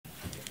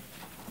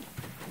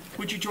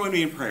Would you join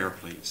me in prayer,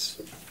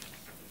 please?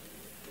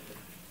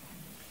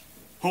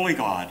 Holy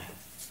God,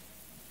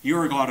 you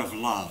are a God of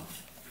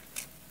love,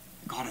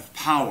 a God of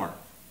power,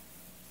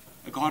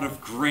 a God of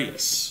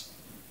grace,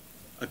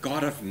 a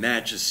God of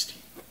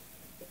majesty.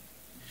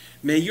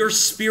 May your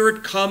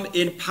Spirit come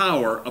in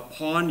power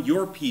upon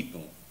your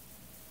people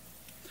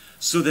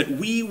so that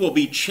we will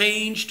be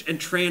changed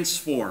and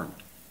transformed,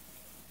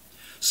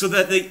 so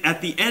that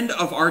at the end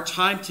of our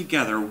time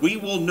together, we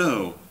will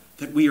know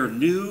that we are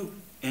new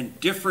and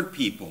different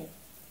people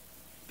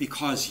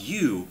because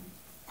you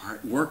are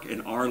at work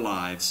in our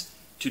lives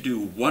to do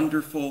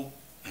wonderful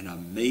and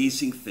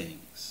amazing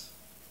things.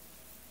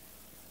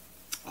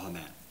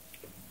 Amen.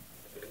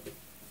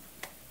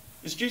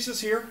 Is Jesus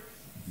here?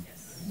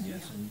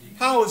 Yes, indeed.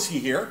 How is he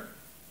here?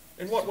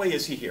 In what way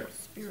is he here?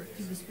 Spirit.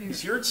 He's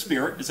here in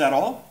spirit. Is that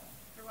all?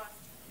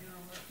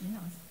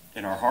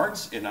 In our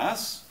hearts, in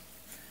us.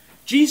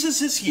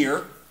 Jesus is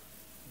here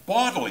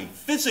bodily,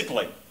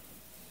 physically.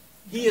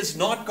 He is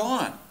not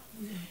gone.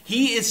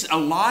 He is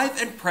alive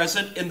and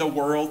present in the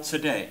world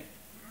today.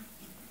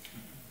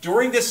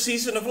 During this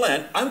season of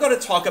Lent, I'm going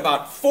to talk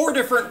about 4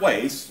 different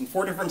ways, in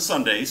 4 different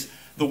Sundays,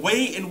 the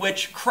way in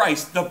which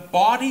Christ, the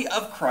body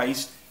of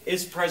Christ,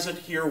 is present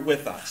here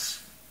with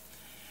us.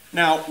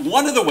 Now,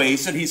 one of the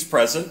ways that he's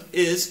present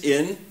is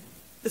in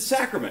the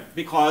sacrament,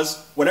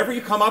 because whenever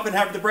you come up and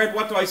have the bread,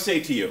 what do I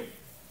say to you?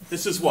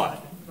 This is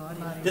what?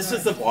 This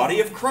is the body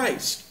of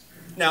Christ.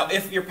 Now,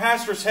 if your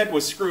pastor's head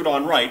was screwed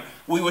on right,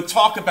 we would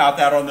talk about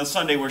that on the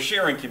Sunday we're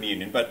sharing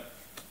communion, but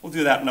we'll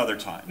do that another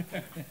time.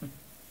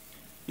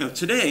 Now,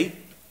 today,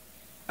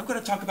 I'm going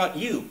to talk about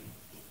you.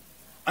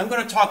 I'm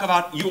going to talk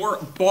about your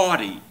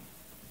body.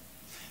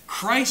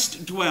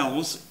 Christ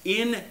dwells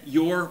in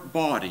your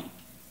body.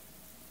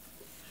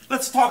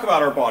 Let's talk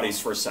about our bodies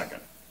for a second.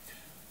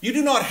 You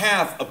do not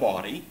have a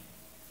body.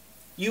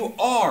 You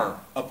are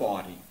a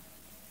body.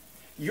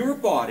 Your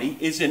body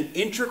is an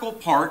integral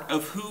part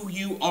of who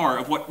you are,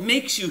 of what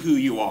makes you who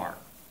you are.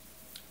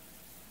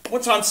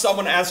 One time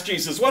someone asked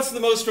Jesus, what's the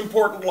most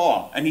important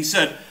law? And he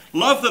said,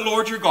 love the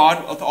Lord your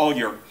God with all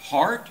your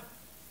heart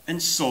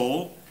and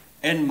soul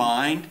and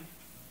mind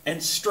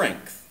and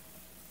strength.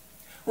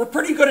 We're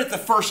pretty good at the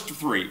first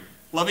 3,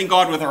 loving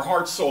God with our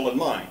heart, soul, and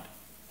mind.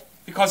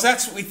 Because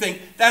that's what we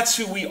think, that's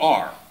who we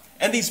are.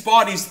 And these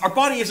bodies, our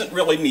body isn't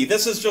really me.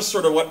 This is just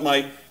sort of what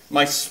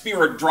my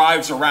spirit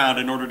drives around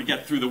in order to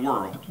get through the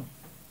world.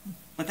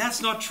 But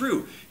that's not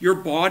true. Your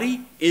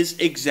body is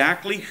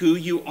exactly who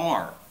you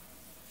are.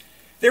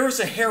 There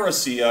was a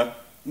heresy, a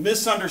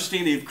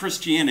misunderstanding of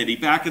Christianity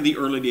back in the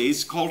early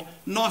days called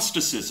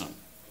Gnosticism.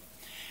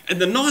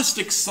 And the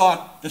Gnostics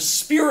thought the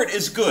spirit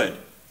is good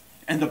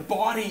and the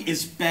body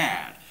is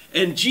bad.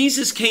 And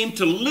Jesus came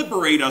to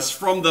liberate us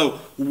from the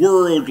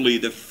worldly,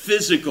 the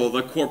physical,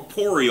 the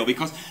corporeal,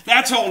 because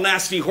that's all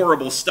nasty,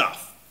 horrible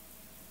stuff.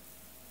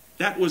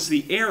 That was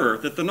the error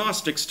that the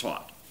Gnostics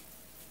taught.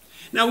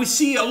 Now we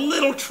see a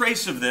little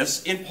trace of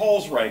this in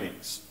Paul's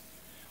writings.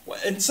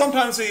 And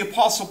sometimes the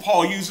Apostle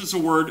Paul uses the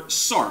word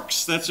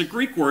sarx. That's a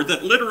Greek word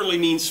that literally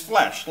means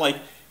flesh, like,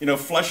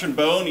 flesh and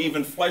bone,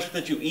 even flesh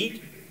that you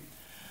eat.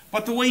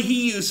 But the way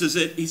he uses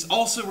it, he's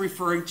also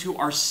referring to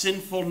our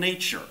sinful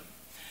nature.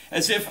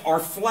 As if our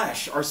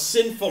flesh, our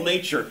sinful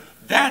nature,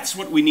 that's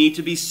what we need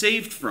to be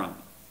saved from.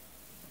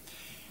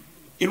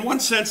 In one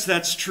sense,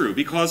 that's true,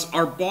 because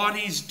our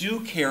bodies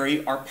do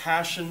carry our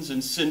passions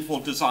and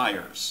sinful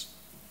desires.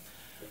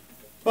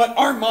 But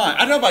our mind,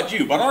 I don't know about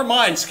you, but our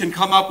minds can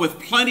come up with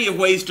plenty of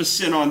ways to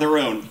sin on their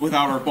own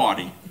without our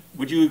body.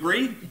 Would you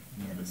agree?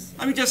 Yes.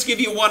 Let me just give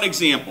you one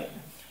example.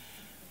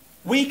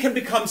 We can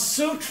become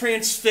so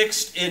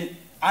transfixed in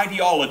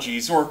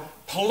ideologies or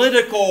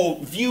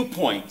political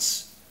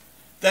viewpoints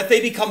that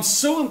they become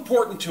so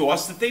important to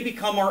us that they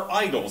become our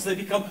idols. They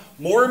become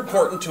more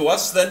important to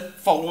us than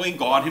following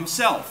God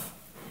himself.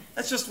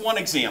 That's just one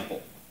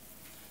example.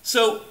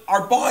 So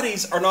our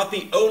bodies are not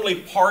the only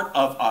part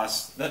of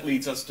us that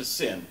leads us to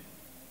sin.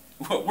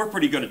 We're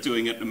pretty good at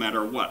doing it no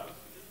matter what.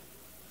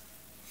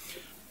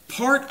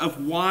 Part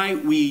of why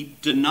we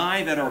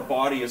deny that our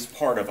body is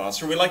part of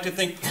us, or we like to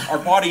think our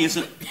body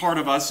isn't part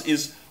of us,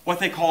 is what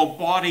they call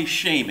body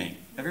shaming.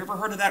 Have you ever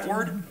heard of that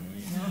word?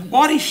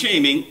 Body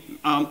shaming,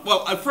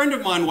 well, a friend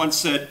of mine once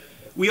said,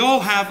 we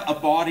all have a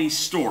body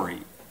story.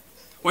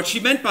 What she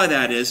meant by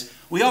that is,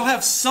 we all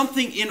have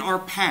something in our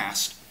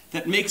past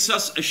that makes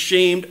us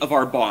ashamed of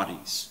our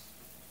bodies.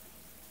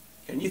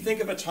 Can you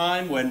think of a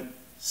time when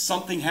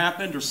something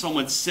happened or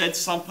someone said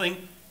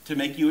something to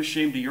make you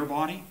ashamed of your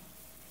body?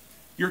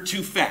 You're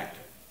too fat.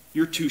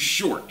 You're too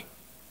short.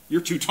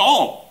 You're too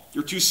tall.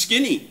 You're too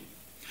skinny.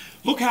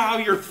 Look how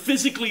you're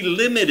physically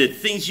limited,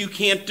 things you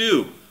can't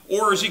do.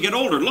 Or as you get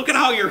older, look at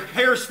how your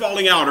hair's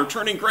falling out or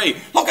turning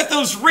gray. Look at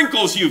those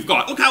wrinkles you've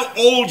got. Look how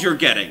old you're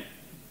getting.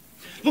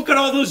 Look at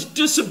all those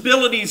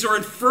disabilities or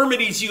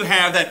infirmities you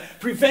have that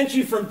prevent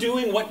you from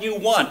doing what you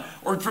want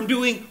or from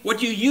doing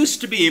what you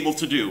used to be able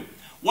to do.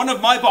 One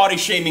of my body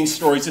shaming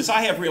stories is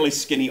I have really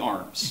skinny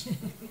arms.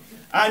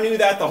 I knew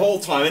that the whole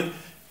time.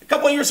 And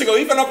couple of years ago,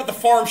 even up at the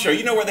farm show,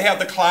 you know where they have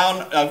the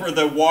clown or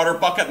the water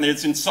bucket and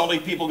it's insulting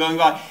people going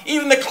by?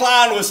 Even the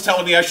clown was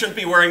telling me I shouldn't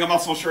be wearing a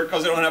muscle shirt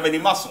because I don't have any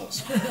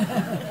muscles.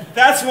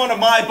 That's one of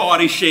my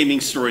body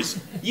shaming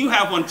stories. You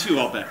have one too,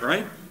 I'll bet,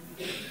 right?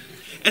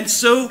 And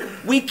so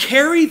we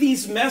carry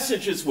these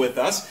messages with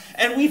us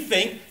and we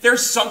think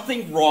there's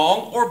something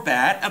wrong or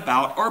bad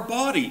about our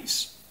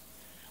bodies.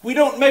 We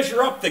don't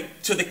measure up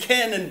to the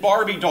Ken and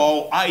Barbie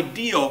doll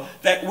ideal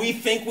that we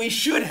think we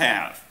should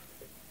have.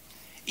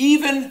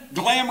 Even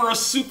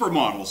glamorous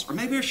supermodels, or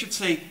maybe I should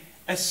say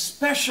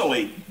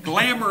especially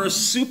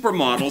glamorous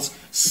supermodels,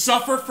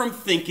 suffer from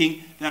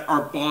thinking that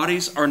our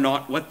bodies are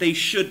not what they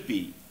should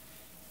be.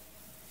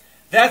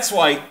 That's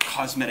why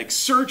cosmetic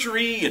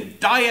surgery and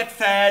diet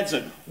fads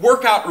and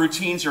workout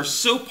routines are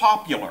so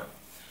popular.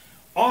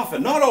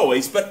 Often, not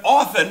always, but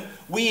often,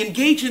 we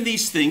engage in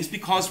these things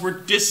because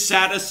we're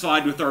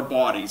dissatisfied with our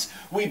bodies.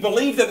 We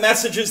believe the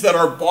messages that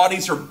our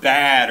bodies are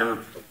bad or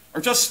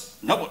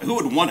just, no, who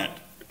would want it?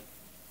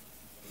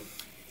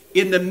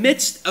 In the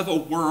midst of a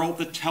world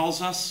that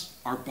tells us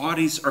our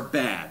bodies are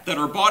bad, that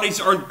our bodies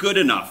aren't good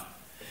enough,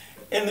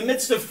 in the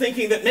midst of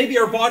thinking that maybe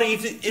our body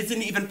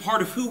isn't even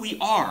part of who we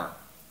are,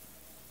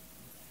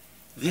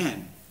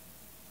 then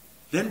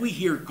we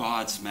hear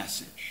God's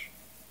message.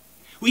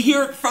 We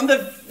hear it from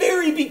the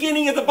very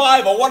beginning of the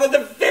Bible. One of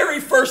the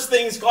very first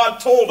things God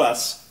told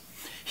us.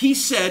 He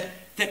said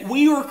that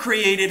we were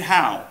created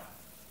how?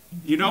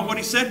 You know what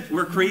he said?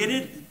 We're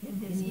created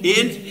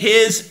in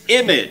his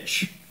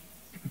image.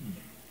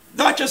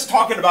 Not just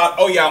talking about,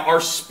 oh yeah,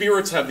 our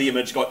spirits have the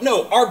image of God.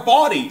 No, our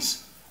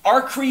bodies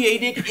are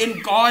created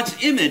in God's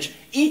image.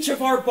 Each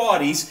of our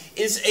bodies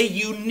is a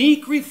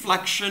unique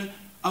reflection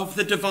of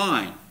the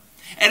divine.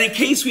 And in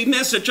case we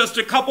miss it, just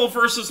a couple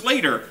verses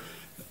later,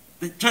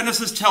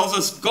 Genesis tells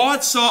us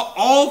God saw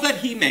all that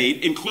he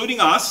made, including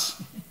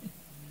us,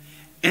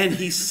 and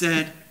he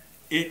said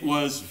it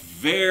was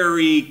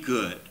very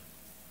good.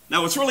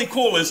 Now what's really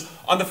cool is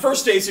on the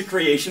first days of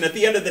creation, at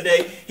the end of the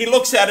day, he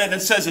looks at it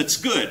and says it's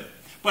good.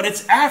 But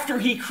it's after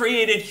he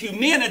created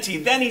humanity,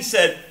 then he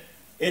said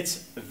it's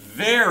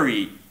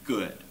very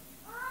good.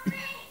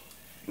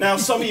 Now,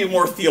 some of you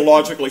more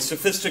theologically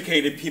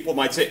sophisticated people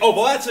might say, oh,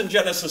 well, that's in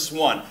Genesis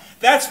 1.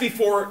 That's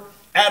before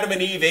Adam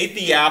and Eve ate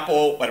the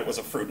apple, but it was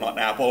a fruit, not an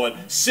apple,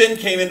 and sin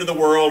came into the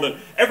world, and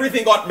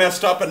everything got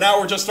messed up, and now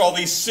we're just all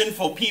these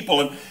sinful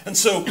people, and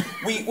so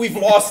we've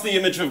lost the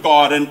image of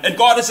God, and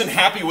God isn't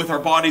happy with our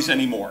bodies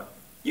anymore.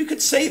 You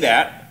could say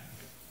that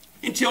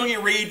until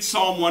you read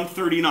Psalm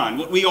 139,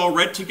 what we all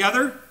read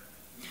together.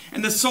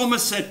 And the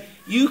psalmist said,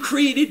 you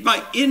created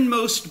my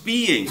inmost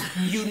being.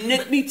 You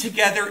knit me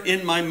together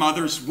in my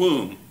mother's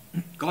womb.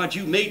 God,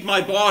 you made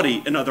my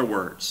body, in other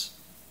words.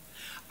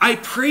 I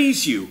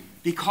praise you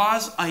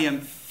because I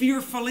am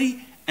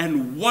fearfully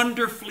and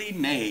wonderfully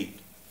made.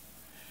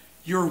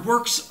 Your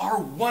works are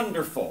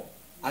wonderful.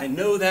 I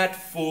know that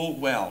full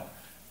well.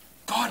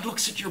 God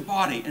looks at your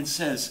body and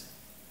says,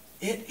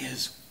 it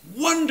is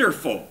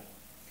wonderful.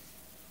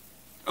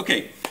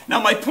 Okay,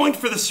 now my point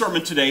for the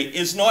sermon today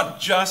is not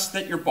just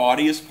that your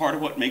body is part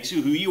of what makes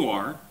you who you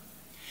are,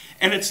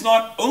 and it's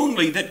not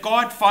only that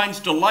God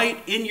finds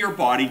delight in your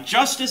body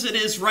just as it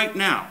is right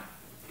now.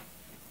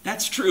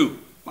 That's true,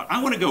 but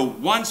I want to go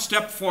one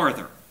step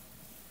farther.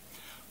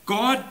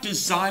 God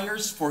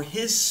desires for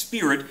his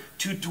Spirit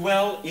to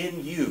dwell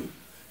in you,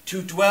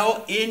 to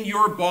dwell in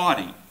your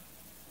body.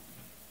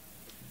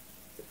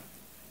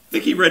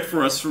 Vicki read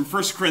for us from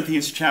 1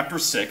 Corinthians chapter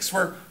 6,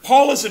 where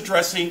Paul is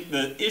addressing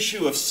the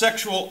issue of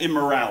sexual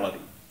immorality,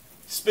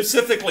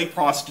 specifically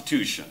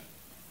prostitution.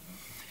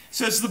 It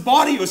says, the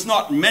body was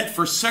not meant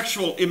for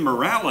sexual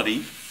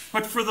immorality,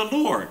 but for the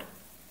Lord,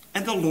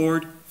 and the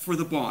Lord for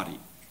the body.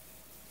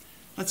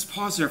 Let's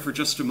pause there for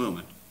just a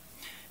moment.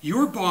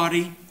 Your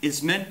body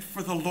is meant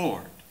for the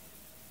Lord.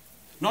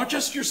 Not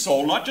just your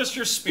soul, not just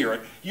your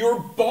spirit.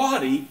 Your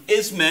body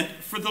is meant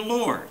for the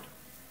Lord.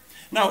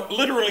 Now,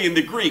 literally in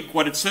the Greek,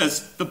 what it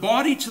says, the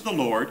body to the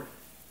Lord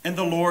and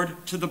the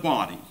Lord to the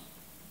body.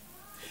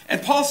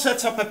 And Paul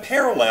sets up a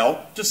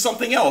parallel to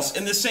something else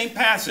in the same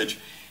passage.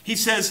 He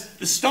says,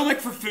 the stomach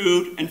for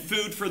food and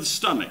food for the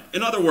stomach.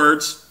 In other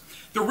words,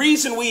 the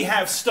reason we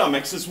have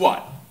stomachs is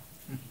what?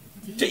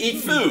 To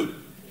eat food.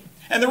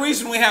 And the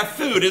reason we have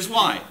food is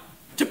why?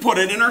 To put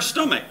it in our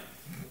stomach.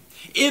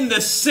 In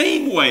the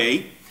same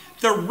way,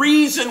 the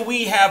reason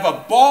we have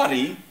a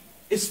body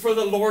is for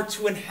the Lord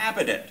to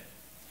inhabit it.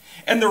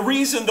 And the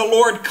reason the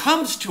Lord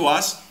comes to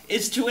us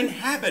is to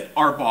inhabit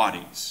our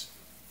bodies.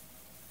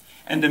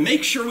 And to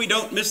make sure we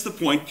don't miss the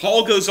point,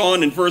 Paul goes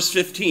on in verse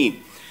 15.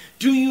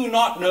 Do you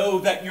not know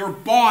that your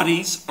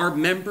bodies are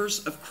members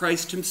of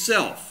Christ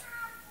himself?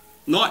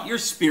 Not your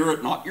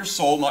spirit, not your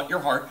soul, not your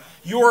heart.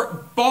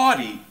 Your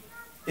body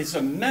is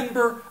a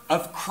member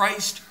of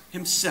Christ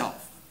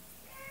himself.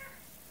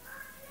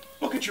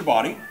 Look at your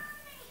body.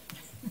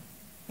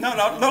 No,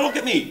 don't look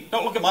at me.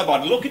 Don't look at my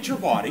body. Look at your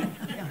body.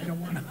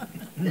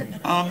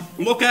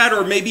 Look at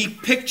or maybe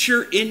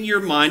picture in your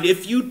mind,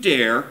 if you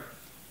dare,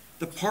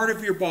 the part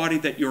of your body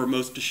that you're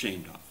most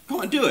ashamed of.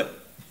 Go on, do it.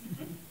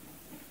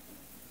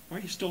 Why are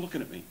you still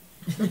looking at me?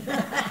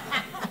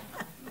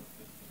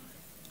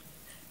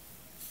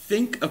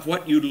 Think of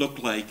what you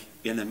look like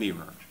in a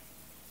mirror.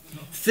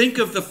 Think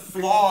of the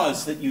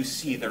flaws that you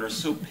see that are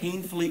so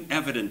painfully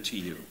evident to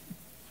you.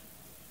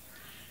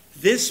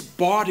 This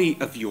body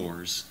of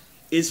yours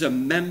is a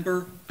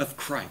member of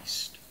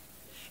Christ.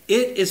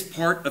 It is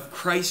part of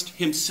Christ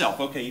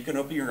himself. Okay, you can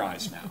open your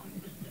eyes now.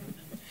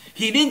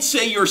 He didn't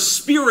say your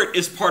spirit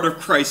is part of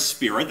Christ's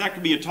spirit. That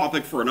could be a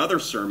topic for another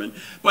sermon.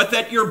 But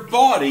that your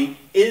body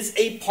is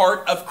a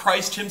part of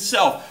Christ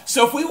himself.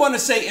 So if we want to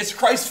say, is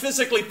Christ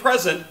physically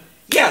present?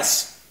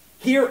 Yes,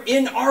 here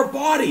in our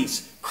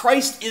bodies.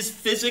 Christ is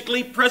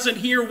physically present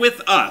here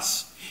with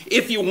us.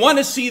 If you want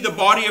to see the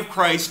body of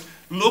Christ,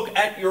 look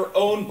at your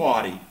own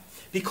body.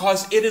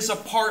 Because it is a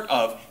part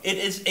of, it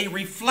is a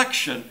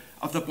reflection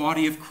of the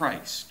body of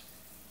Christ.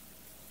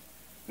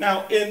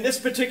 Now, in this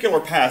particular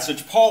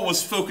passage, Paul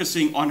was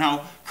focusing on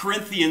how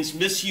Corinthians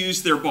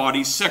misused their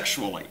bodies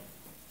sexually.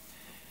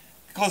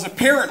 Because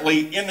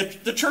apparently,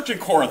 the church in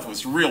Corinth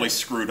was really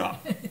screwed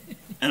up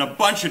in a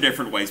bunch of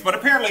different ways. But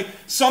apparently,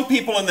 some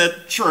people in the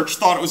church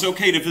thought it was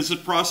okay to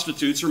visit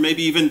prostitutes or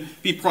maybe even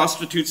be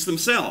prostitutes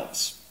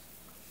themselves.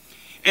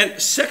 And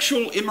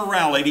sexual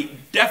immorality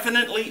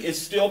definitely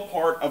is still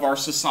part of our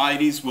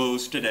society's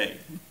woes today.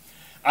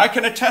 I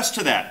can attest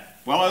to that.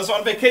 While I was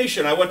on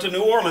vacation, I went to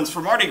New Orleans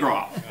for Mardi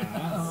Gras.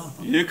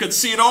 You could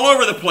see it all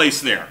over the place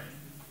there.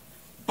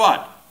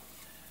 But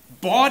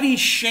body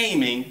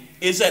shaming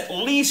is at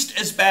least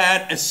as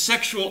bad as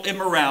sexual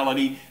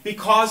immorality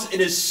because it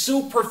is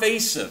so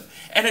pervasive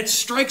and it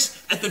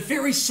strikes at the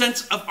very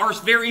sense of our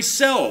very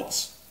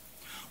selves.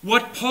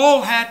 What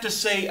Paul had to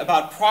say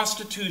about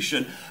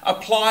prostitution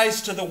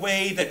applies to the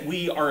way that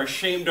we are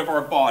ashamed of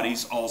our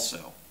bodies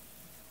also.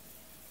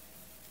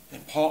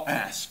 Then Paul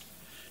asked,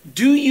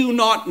 do you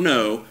not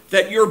know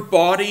that your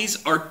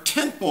bodies are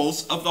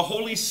temples of the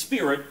Holy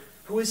Spirit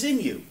who is in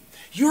you?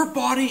 Your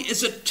body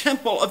is a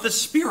temple of the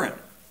Spirit.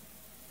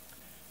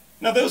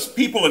 Now those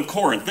people in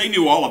Corinth, they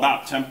knew all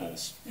about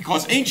temples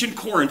because ancient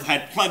Corinth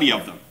had plenty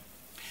of them.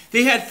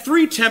 They had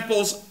 3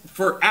 temples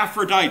for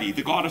Aphrodite,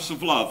 the goddess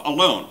of love,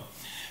 alone.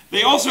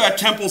 They also had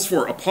temples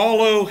for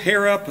Apollo,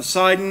 Hera,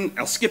 Poseidon,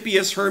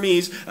 Asclepius,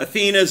 Hermes,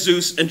 Athena,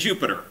 Zeus, and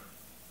Jupiter.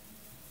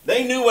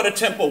 They knew what a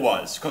temple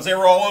was because they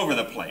were all over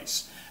the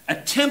place. A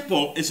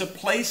temple is a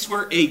place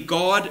where a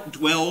god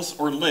dwells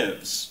or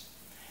lives.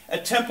 A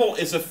temple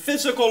is a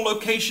physical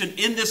location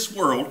in this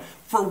world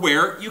for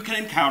where you can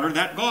encounter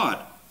that God.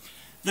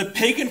 The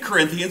pagan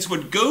Corinthians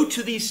would go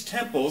to these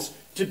temples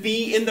to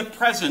be in the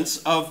presence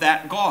of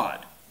that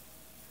God.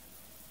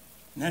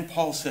 And then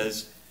Paul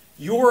says,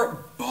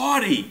 your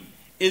body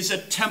is a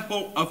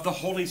temple of the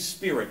Holy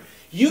Spirit.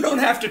 You don't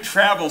have to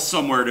travel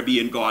somewhere to be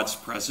in God's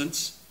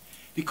presence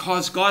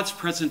because God's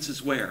presence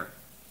is where?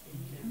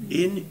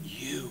 In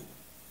you.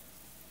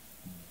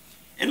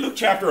 In Luke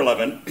chapter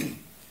 11,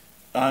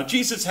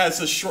 Jesus has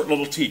this short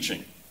little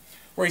teaching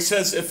where he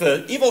says, if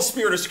an evil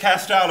spirit is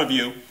cast out of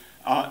you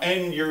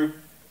and your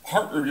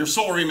heart or your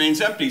soul remains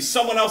empty,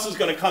 someone else is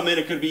going to come in.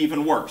 It could be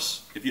even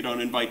worse if you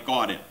don't invite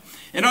God in.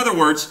 In other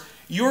words,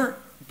 your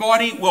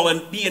body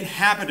will be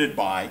inhabited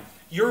by,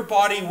 your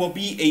body will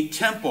be a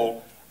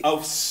temple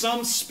of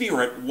some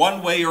spirit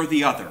one way or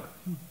the other.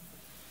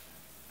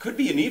 Could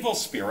be an evil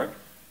spirit.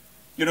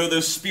 You know,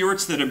 those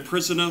spirits that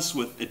imprison us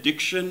with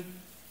addiction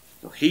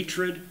or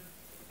hatred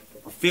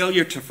or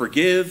failure to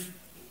forgive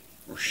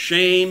or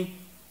shame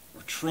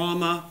or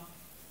trauma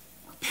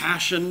or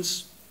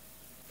passions.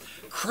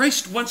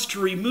 Christ wants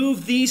to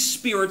remove these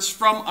spirits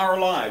from our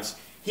lives.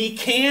 He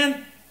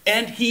can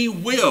and he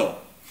will.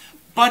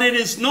 But it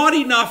is not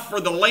enough for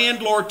the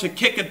landlord to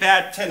kick a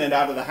bad tenant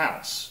out of the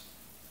house.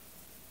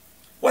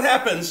 What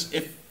happens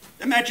if,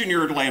 imagine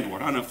you're a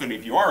landlord, I don't know if any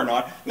of you are or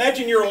not,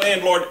 imagine you're a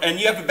landlord and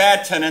you have a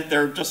bad tenant,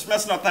 they're just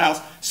messing up the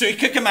house, so you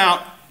kick them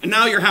out and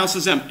now your house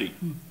is empty.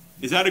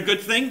 Is that a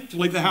good thing to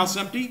leave the house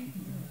empty?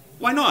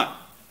 Why not?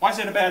 Why is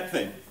that a bad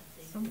thing?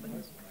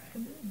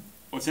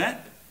 What's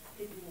that?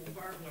 People will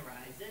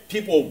burglarize it.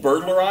 People will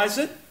burglarize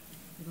it?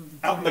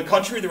 Out in the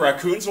country, the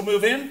raccoons will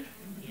move in?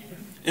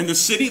 In the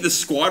city, the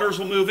squatters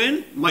will move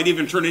in, might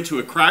even turn into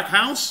a crack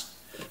house.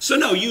 So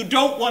no, you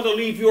don't want to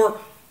leave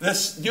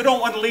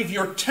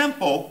your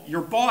temple,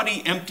 your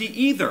body, empty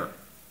either.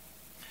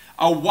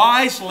 A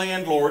wise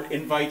landlord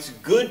invites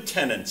good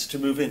tenants to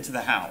move into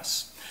the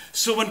house.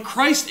 So when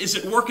Christ is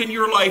at work in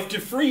your life to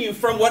free you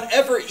from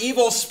whatever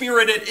evil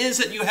spirit it is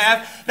that you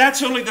have,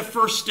 that's only the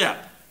first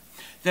step.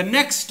 The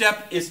next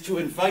step is to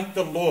invite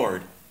the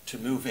Lord to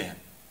move in,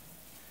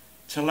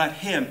 to let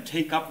him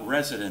take up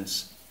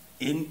residence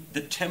in the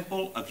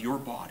temple of your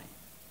body.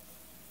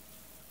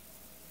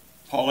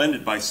 Paul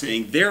ended by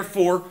saying,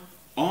 therefore,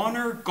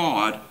 honor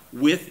God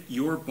with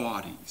your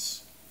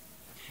bodies.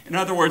 In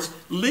other words,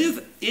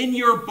 live in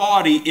your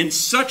body in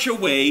such a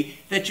way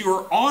that you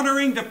are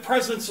honoring the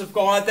presence of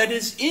God that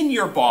is in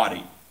your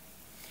body.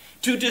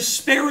 To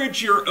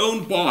disparage your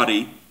own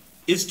body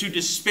is to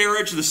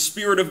disparage the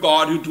Spirit of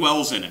God who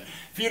dwells in it.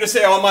 If you to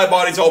say, oh, my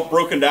body's all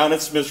broken down,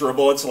 it's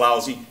miserable, it's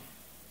lousy,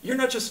 you're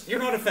not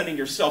offending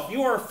yourself.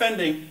 You are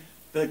offending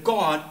the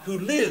God who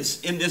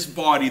lives in this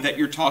body that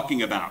you're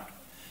talking about.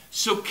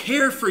 So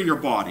care for your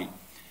body.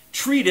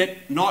 Treat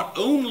it not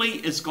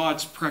only as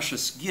God's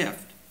precious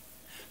gift,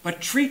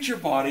 but treat your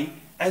body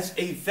as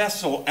a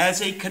vessel,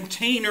 as a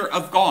container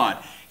of God.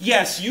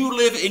 Yes, you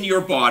live in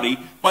your body,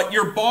 but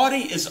your body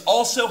is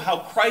also how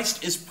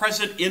Christ is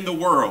present in the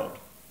world.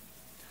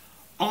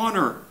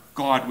 Honor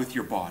God with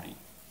your body.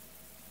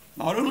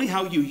 Not only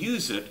how you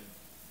use it,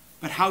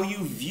 but how you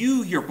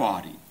view your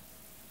body.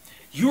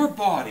 Your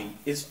body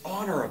is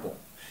honorable.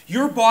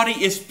 Your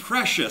body is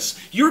precious.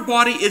 Your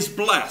body is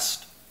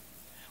blessed.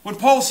 When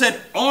Paul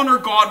said, honor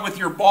God with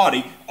your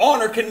body,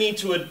 honor can mean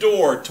to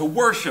adore, to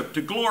worship,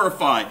 to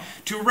glorify,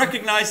 to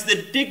recognize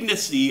the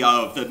dignity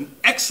of, the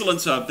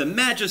excellence of, the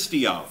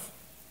majesty of.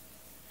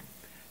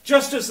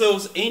 Just as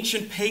those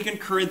ancient pagan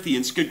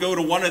Corinthians could go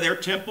to one of their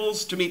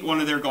temples to meet one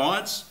of their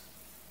gods,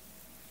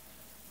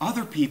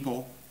 other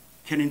people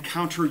can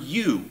encounter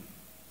you.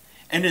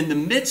 And in the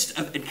midst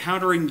of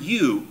encountering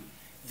you,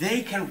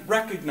 they can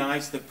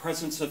recognize the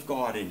presence of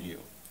God in you.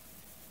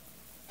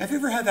 Have you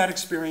ever had that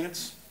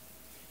experience?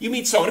 You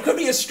meet someone, it could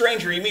be a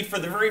stranger you meet for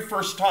the very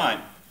first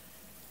time,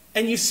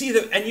 and you see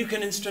them, and you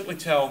can instantly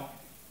tell,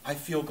 I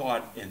feel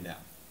God in them.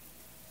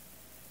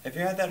 Have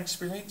you had that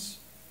experience?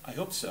 I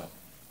hope so.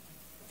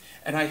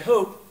 And I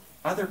hope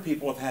other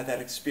people have had that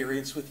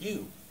experience with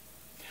you.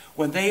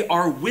 When they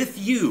are with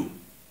you,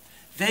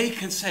 they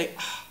can say,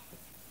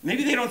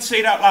 maybe they don't say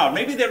it out loud,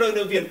 maybe they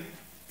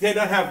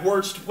don't have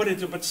words to put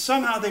into it, but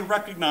somehow they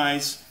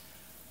recognize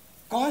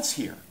God's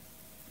here.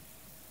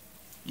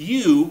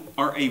 You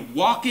are a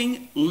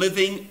walking,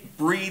 living,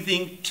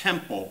 breathing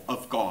temple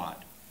of God.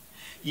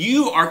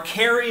 You are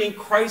carrying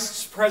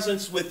Christ's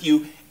presence with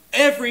you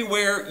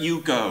everywhere you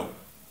go.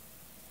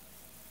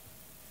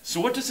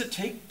 So what does it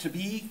take to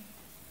be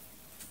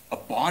a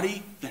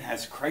body that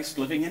has Christ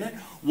living in it?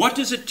 What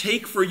does it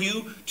take for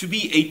you to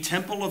be a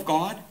temple of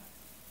God?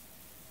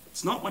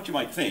 It's not what you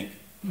might think.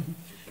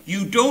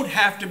 You don't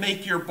have to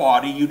make your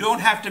body, you don't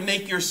have to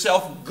make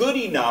yourself good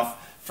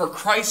enough for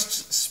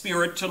Christ's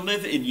Spirit to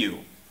live in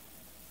you.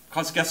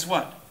 Because guess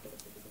what?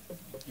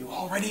 You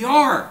already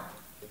are.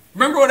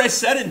 Remember what I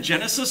said in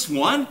Genesis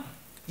 1?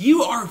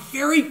 You are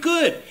very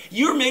good.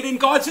 You're made in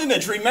God's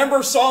image.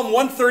 Remember Psalm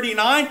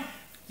 139?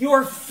 You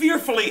are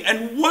fearfully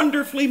and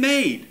wonderfully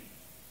made.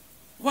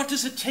 What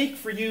does it take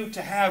for you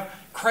to have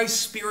Christ's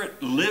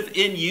Spirit live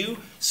in you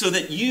so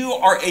that you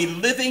are a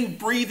living,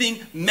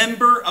 breathing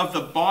member of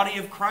the body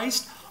of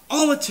Christ?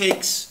 All it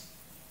takes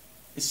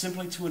is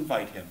simply to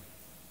invite him.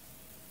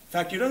 In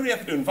fact, you don't even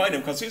have to invite him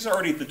because he's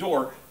already at the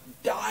door,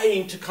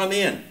 dying to come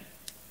in.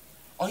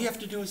 All you have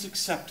to do is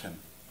accept him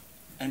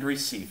and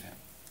receive him.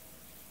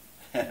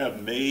 And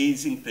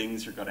amazing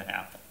things are going to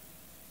happen.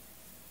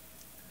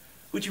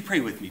 Would you pray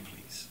with me,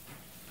 please?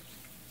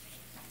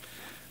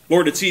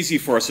 Lord, it's easy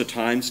for us at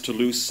times to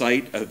lose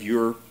sight of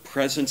your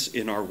presence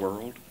in our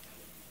world.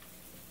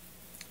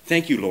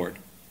 Thank you, Lord,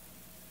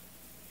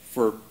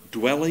 for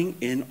dwelling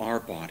in our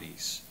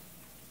bodies.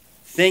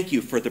 Thank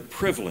you for the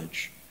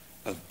privilege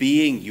of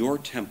being your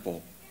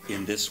temple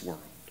in this world.